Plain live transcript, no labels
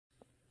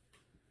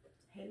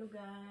Hello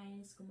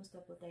guys! Kumusta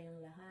po tayong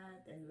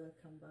lahat and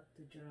welcome back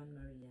to Joran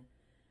Maria.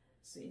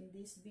 So in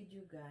this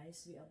video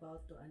guys, we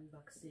about to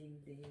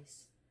unboxing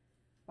this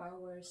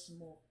power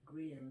smoke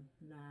grill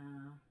na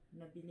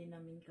nabili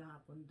namin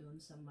kahapon doon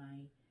sa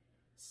may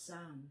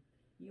Sam.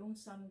 Yung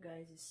Sam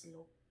guys is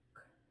look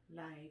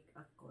like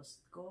a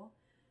Costco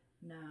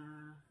na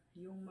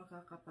yung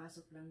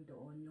makakapasok lang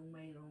doon yung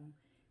mayroong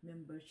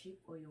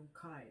membership o yung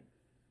card.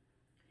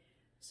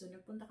 So,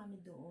 nagpunta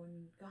kami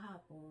doon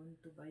kahapon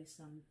to buy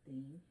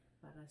something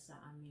para sa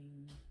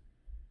aming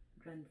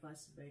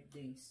grandpa's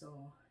birthday.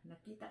 So,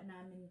 nakita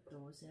namin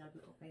to. Sinabi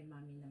ko kay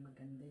mami na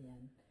maganda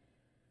yan.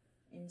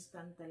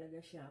 Instant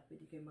talaga siya.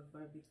 Pwede kayo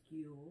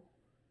mag-barbecue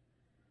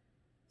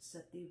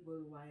sa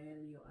table while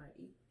you are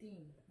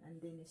eating.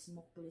 And then,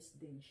 smokeless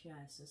din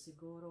siya. So,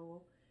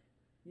 siguro,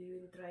 we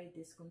will try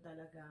this kung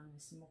talagang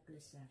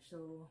smokeless siya.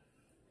 So,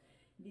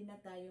 hindi na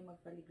tayo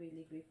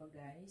magpaligoy-ligoy pa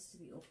guys.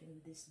 We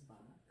open this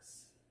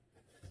box.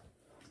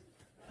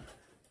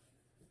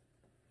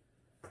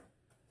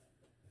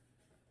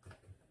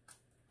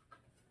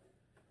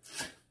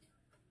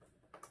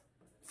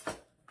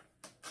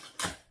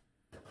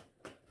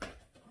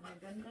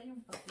 Maganda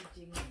yung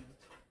packaging niya.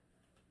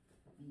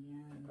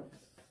 Ayan.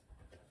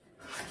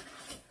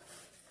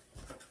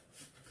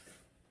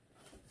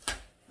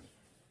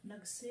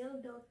 Nag-sale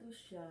daw to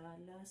siya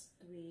last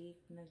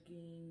week.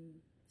 Naging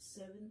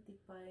 75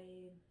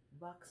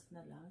 bucks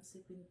na lang,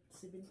 75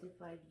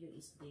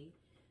 USD.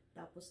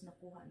 Tapos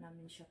nakuha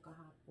namin siya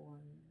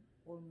kahapon,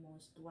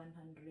 almost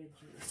 100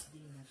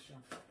 USD na siya.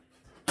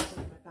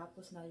 So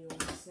natapos na yung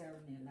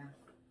sale nila.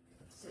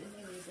 So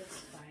anyway,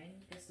 that's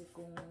fine kasi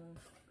kung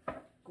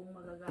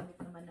magagamit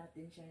naman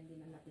natin siya, hindi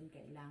na natin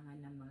kailangan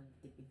na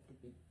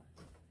magtipid-tipid pa.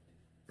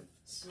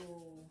 So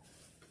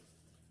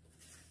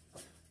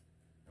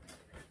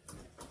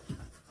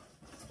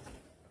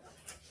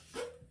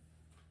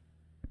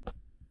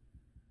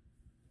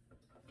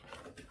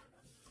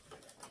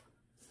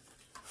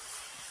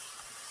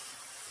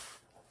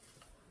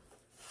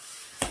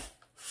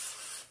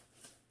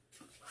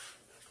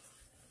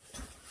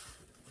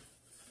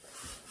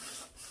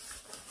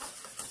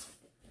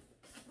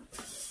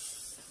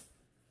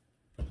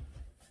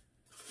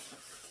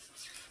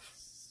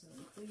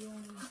ito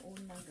yung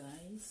una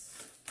guys,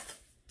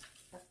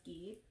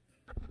 takip.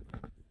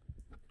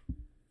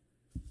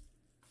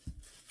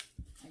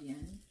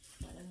 Ayan,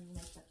 parang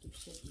may takip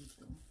siya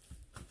dito.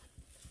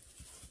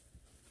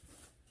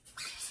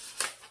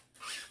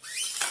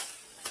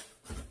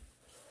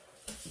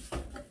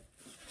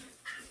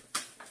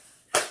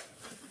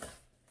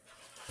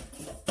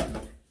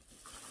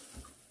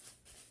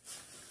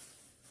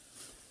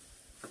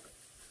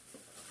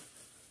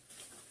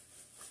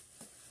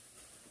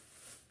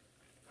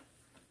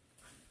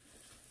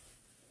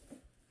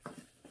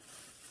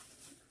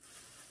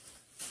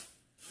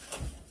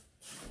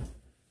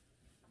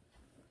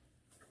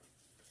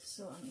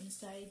 So, ang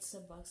inside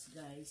sa box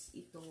guys,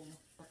 itong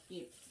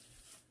takip.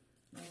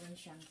 Meron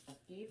siyang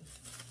takip.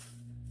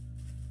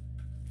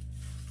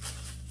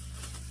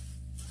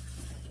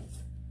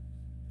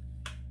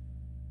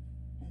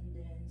 And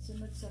then,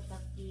 sunod sa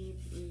takip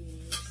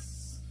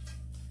is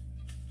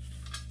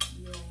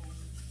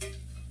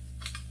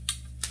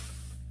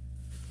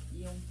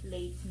yung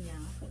plate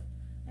niya.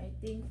 I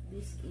think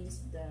this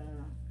is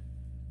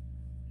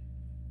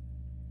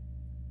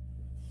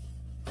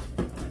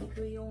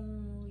ito yung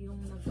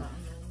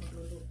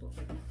nagluluto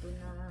ko dito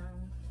ng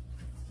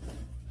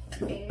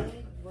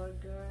egg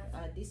burger.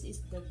 This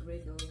is the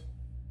griddle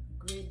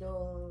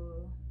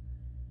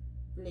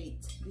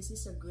plate. This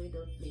is a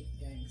griddle plate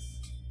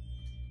guys.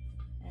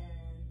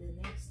 And the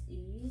next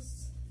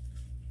is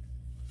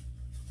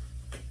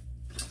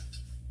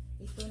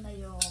ito na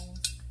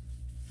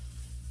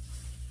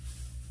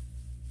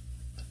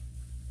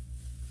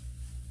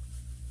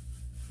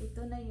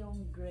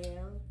yung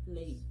grill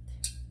plate.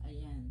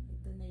 Ayan,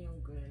 ito na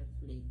yung grill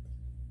plate.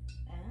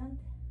 And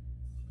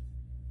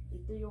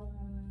ito yung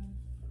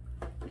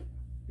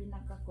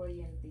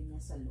pinaka-kuryente niya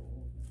sa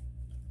loob.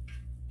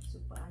 So,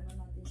 paano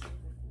natin siya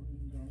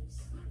kukunin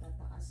guys?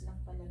 Tataas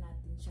lang pala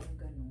natin siyang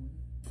ganun.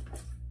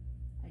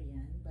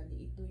 Ayan,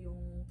 bali ito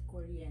yung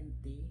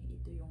kuryente.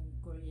 Ito yung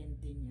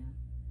kuryente niya.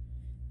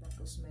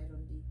 Tapos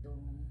mayroon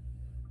ditong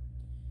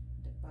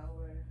the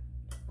power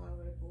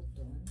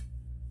button.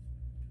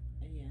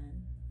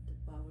 Ayan, the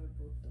power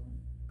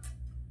button.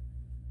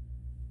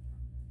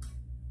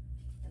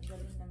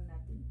 Tanggalin lang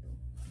natin to.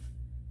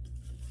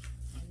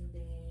 And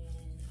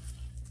then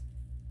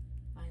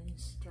an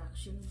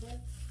instruction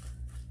book.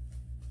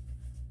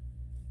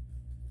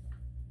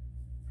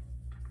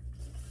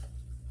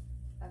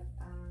 At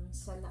ang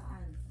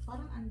salaan.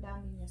 Parang ang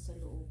dami niya sa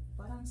loob.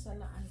 Parang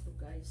salaan to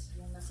guys.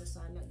 Yung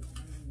nasasala yung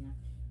ano niya.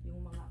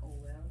 Yung mga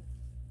oil.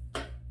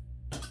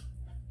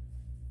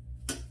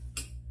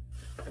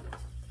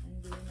 And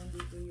then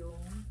nandito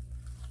yung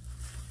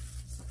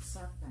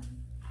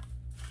saksakan.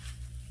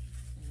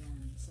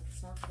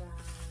 Saksakan.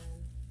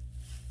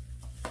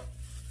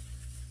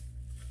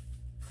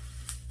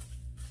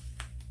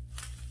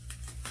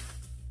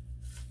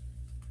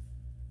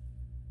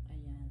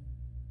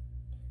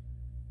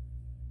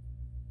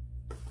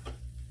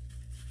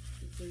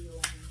 ito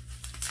yung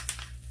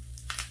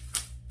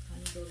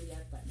handle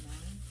yata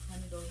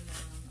handle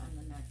ng ano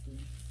natin,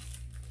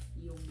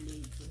 yung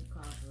lid, yung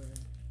cover.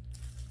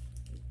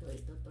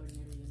 Ito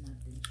tornilyo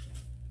natin siya.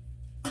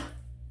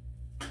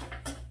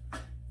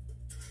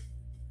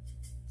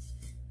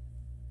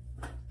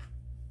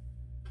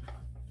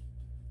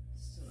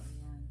 So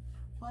ayan,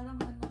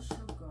 parang ano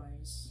siya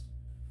guys,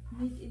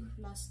 made in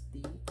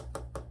plastic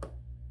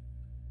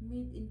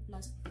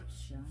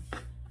siya.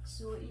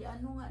 So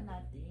iano nga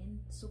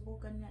natin,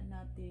 subukan nga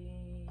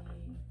natin,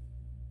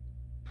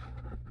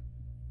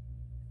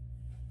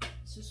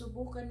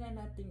 susubukan nga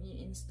natin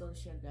i-install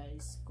siya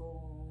guys,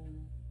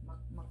 kung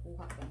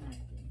makuha pa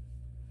natin.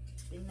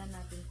 Tingnan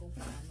natin kung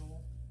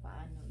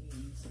paano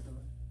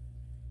i-install.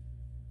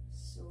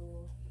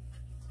 So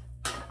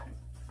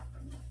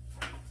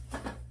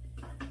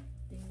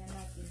tingnan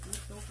natin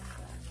dito kung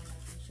paano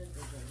natin siya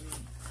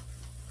gagawin.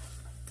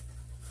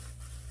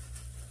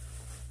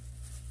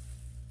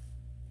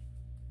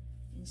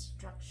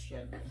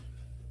 Instruction.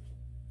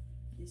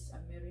 This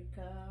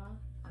America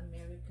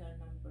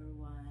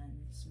 #1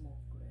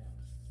 smoke grill.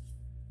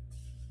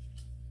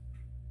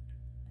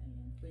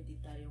 Ayan, pwede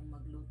tayong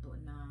magluto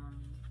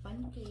ng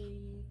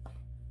pancake,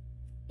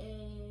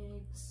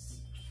 eggs,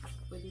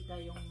 pwede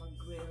tayong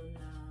mag-grill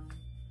ng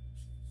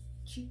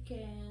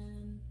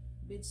chicken,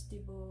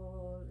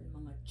 vegetable,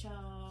 mga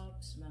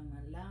chops,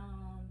 mga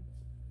lamb.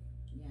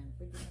 Yan,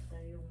 pwede na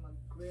tayong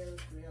mag-grill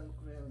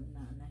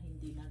na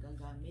hindi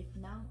nagagamit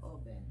ng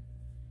oven.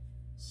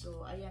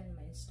 So, ayan,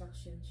 may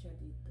instruction siya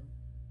dito.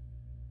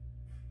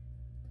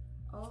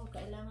 Oh,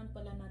 kailangan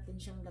pala natin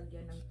siyang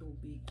lagyan ng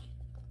tubig.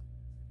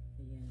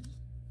 Ayan.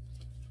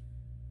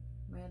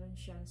 Mayroon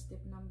siyang step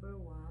number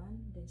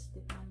 1, then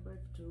step number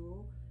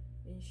 2,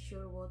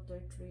 ensure water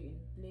tray in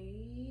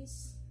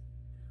place.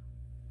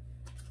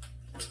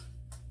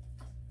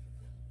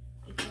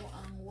 Ito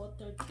ang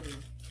water tray.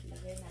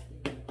 Lagay natin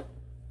dito.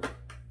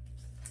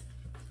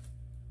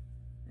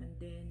 And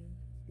then,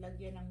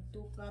 lagyan ng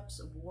 2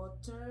 cups of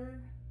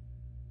water.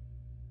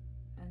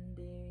 And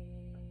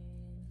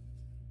then,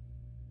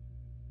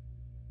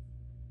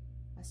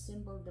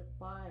 assemble the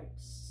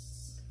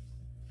parts.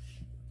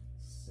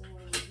 So,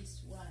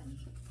 this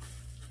one.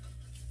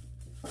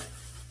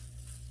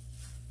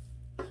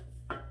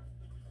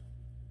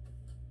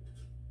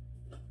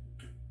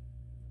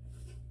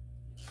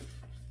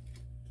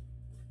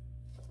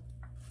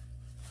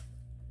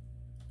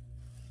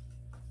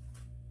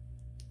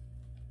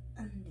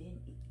 And then,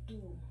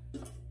 ito.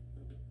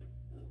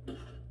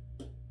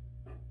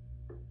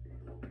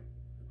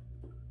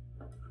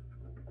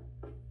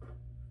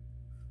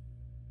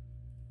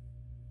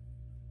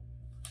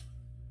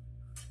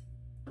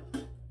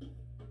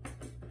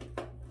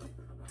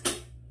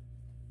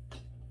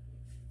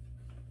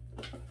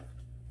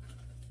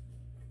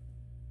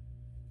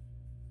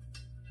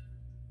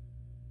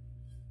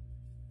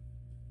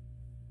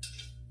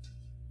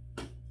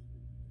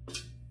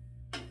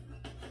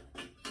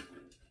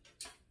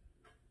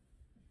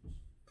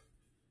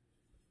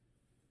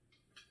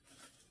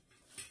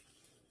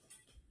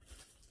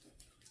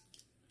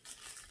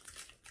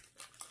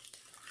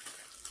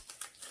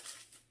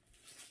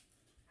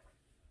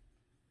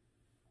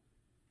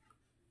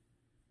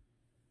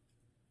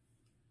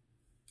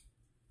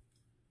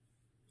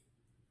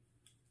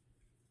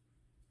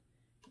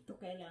 Ito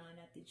kailangan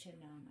natin siya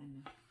ng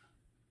ano.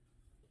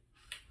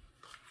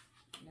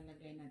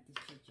 Nalagay natin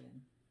siya dyan.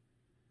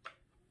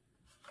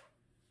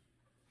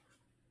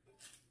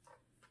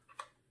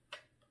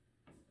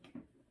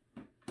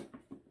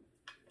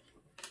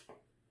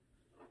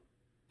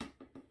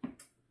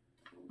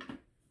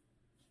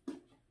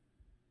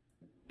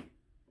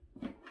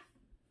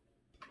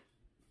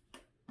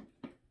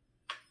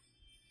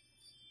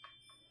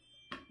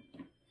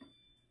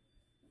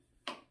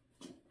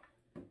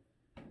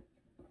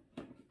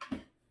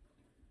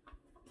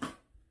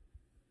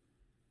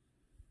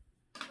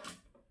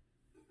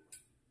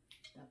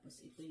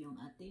 Tapos, ito yung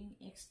ating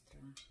extra.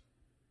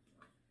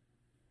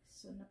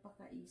 So,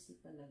 napaka-easy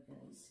pala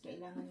guys.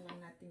 Kailangan lang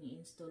natin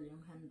i-install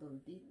yung handle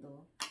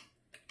dito.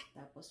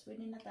 Tapos,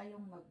 pwede na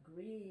tayong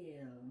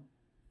mag-grill.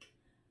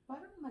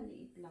 Parang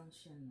maliit lang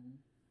siya, no?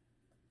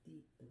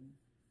 Dito.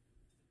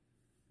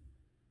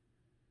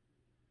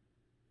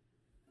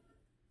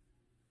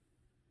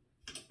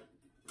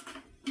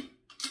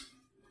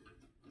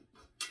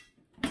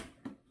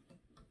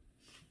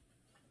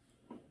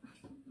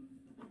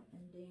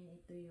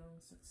 Ito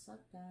yung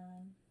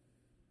saksakan.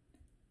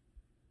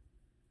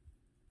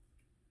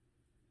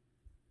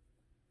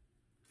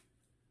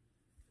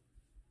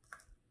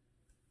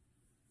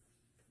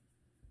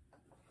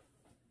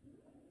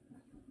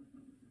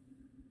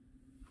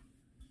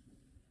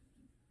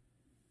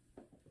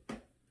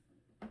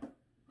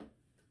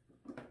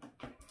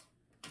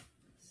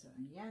 So,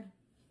 ayan.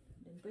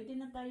 Then, pwede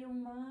na tayong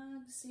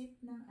mag-set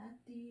ng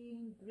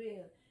ating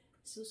grill.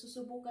 So,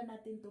 susubukan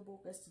natin to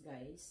bukas,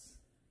 guys.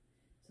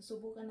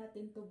 Susubukan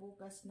natin to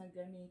bukas na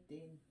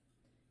gamitin.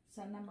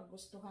 Sana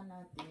magustuhan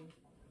natin.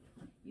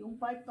 Yung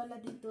part pala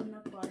dito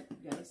na part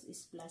guys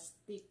is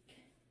plastic.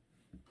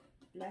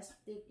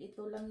 plastic.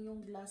 Ito lang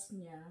yung glass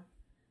niya.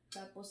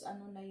 Tapos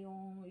ano na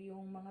yung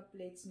mga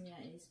plates niya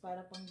is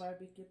para pang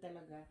barbecue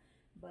talaga.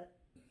 But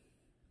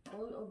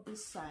all of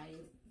this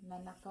side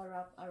na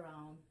naka-wrap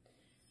around,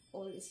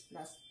 all is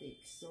plastic.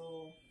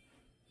 So,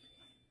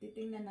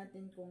 titingnan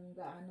natin kung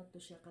gaano to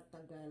siya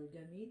katagal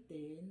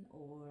gamitin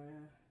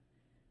or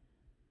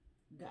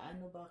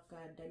gaano ba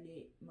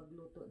kadali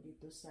magluto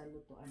dito sa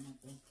lutuan na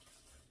to.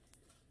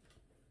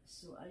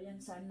 So, ayan,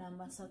 sana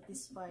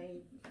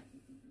masatisfied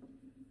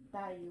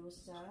tayo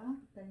sa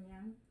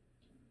kanyang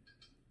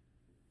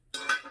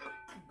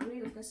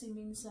grill. Kasi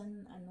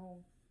minsan,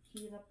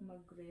 hirap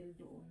mag-grill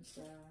doon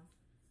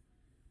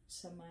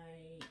sa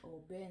may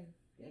oven.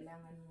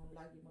 Kailangan mo,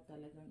 lagi mo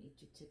talagang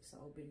i-check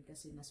sa oven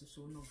kasi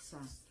nasusunog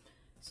sa.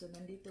 So,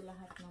 nandito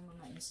lahat ng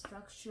mga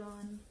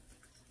instruction.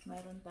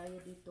 Mayroon tayo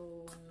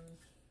ditong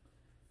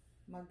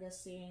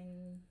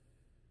magazine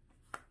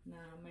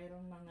na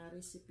mayroong mga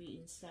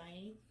recipe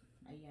inside.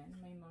 Ayan,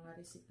 may mga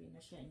recipe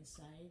na siya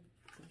inside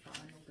kung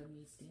paano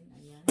gamitin.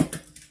 Ayan,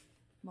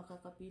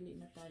 makakapili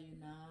na tayo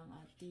ng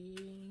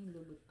ating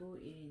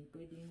lulutuin.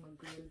 Pwedeng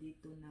mag-grill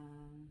dito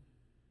ng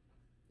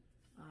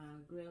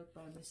grilled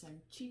parmesan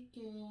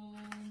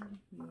chicken,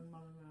 yung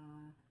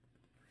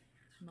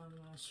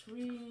mga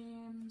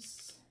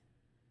shrimps,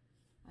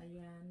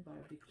 ayan,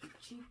 barbecue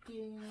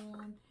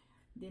chicken.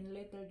 Then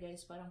later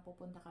guys, parang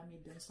pupunta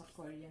kami dun sa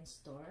Korean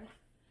store.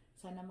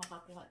 Sana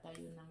makakuha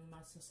tayo ng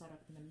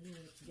masasarap na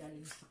meat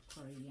galing sa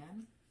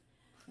Korean.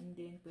 And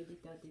then pwede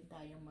din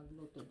tayong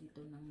magluto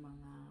dito ng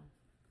mga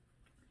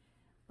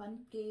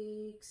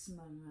pancakes,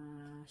 mga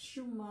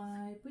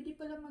shumai. Pwede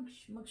pala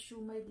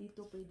mag-shumai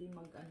dito. Pwede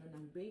mag-ano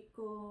ng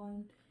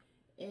bacon,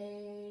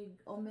 egg,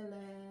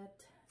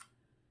 omelette,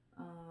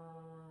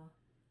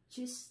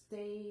 cheese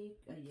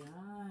steak.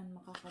 Ayan,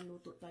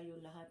 makakaluto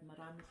tayo lahat.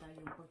 Marami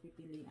tayong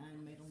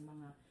pagpipilian. Mayroong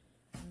mga,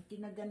 ang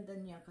kinaganda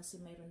niya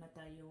kasi mayroon na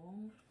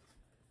tayong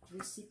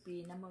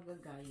recipe na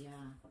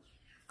magagaya.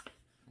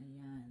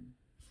 Ayan.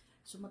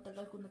 So,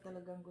 matagal ko na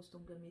talagang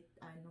gustong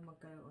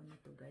magkaroon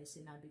nito guys.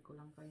 Sinabi ko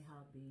lang kay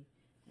hubby.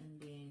 And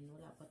then,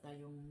 wala pa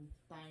tayong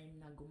time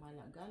na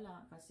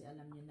gumala-gala kasi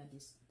alam niya na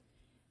this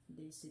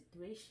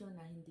situation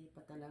na hindi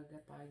pa talaga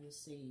tayo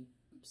safe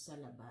sa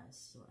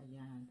labas. So,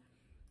 ayan.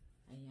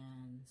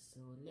 Ayan.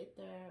 So,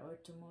 later or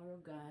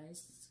tomorrow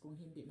guys, kung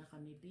hindi na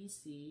kami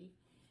busy,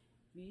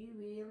 we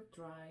will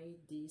try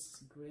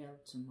this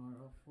grill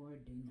tomorrow for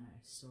dinner.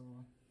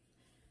 So,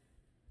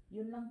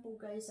 yun lang po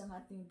guys ang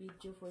ating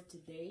video for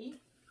today.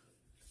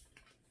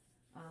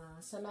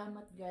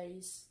 Salamat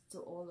guys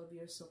to all of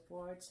your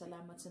support.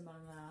 Salamat sa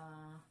mga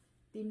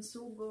Team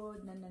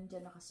Sugod na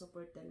nandyan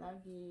nakasuporta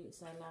lagi.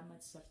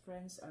 Salamat sa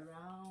friends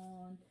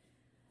around.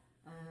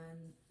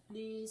 And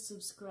please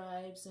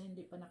subscribe sa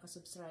hindi pa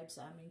nakasubscribe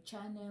sa aming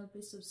channel.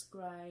 Please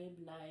subscribe,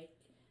 like,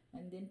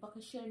 and then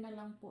pakishare na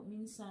lang po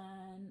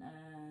minsan.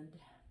 And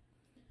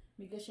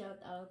mega shout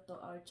out to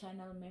our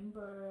channel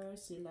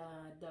members,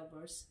 sila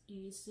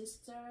Davorsky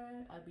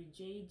Sister, Abby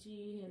JG,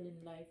 Helen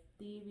Life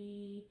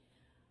TV,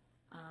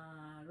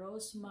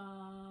 Rose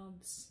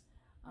Mobs,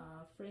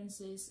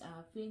 Francis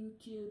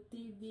FinQ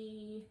TV.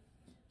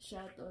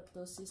 Shout out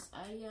to Sis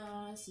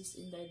Aya, Sis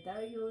Inday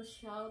Dario.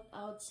 Shout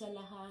out sa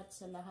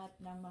lahat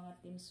ng mga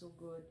Team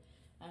Sugod.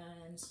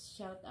 And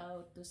shout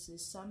out to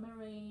Sis Summer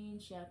Rain.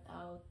 Shout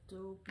out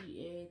to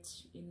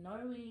PH in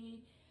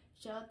Norway.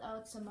 Shout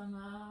out sa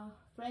mga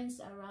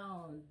friends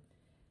around.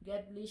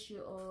 God bless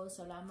you all.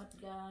 Salamat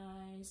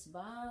guys.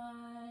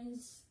 Bye.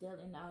 Still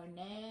in our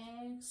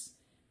next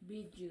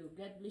video.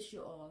 God bless you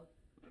all.